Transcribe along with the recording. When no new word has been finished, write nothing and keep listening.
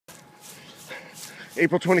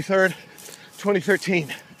April 23rd,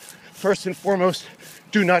 2013. First and foremost,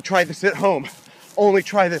 do not try this at home. Only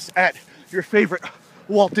try this at your favorite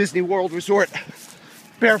Walt Disney World resort.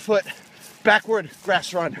 Barefoot, backward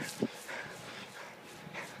grass run.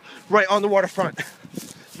 Right on the waterfront.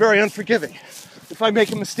 Very unforgiving. If I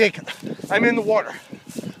make a mistake, I'm in the water.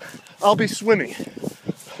 I'll be swimming.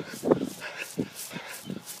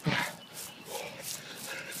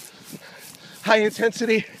 High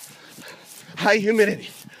intensity, high humidity.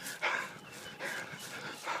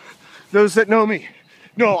 Those that know me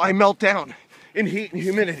know I melt down in heat and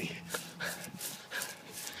humidity.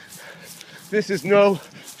 This is no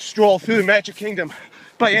stroll through the Magic Kingdom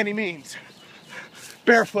by any means.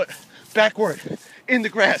 Barefoot, backward, in the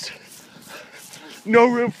grass. No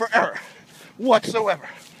room for error whatsoever.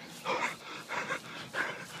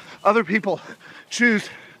 Other people choose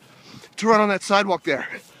to run on that sidewalk there,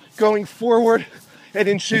 going forward and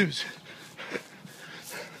in shoes.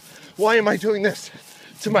 Why am I doing this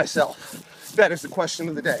to myself? That is the question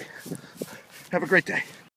of the day. Have a great day.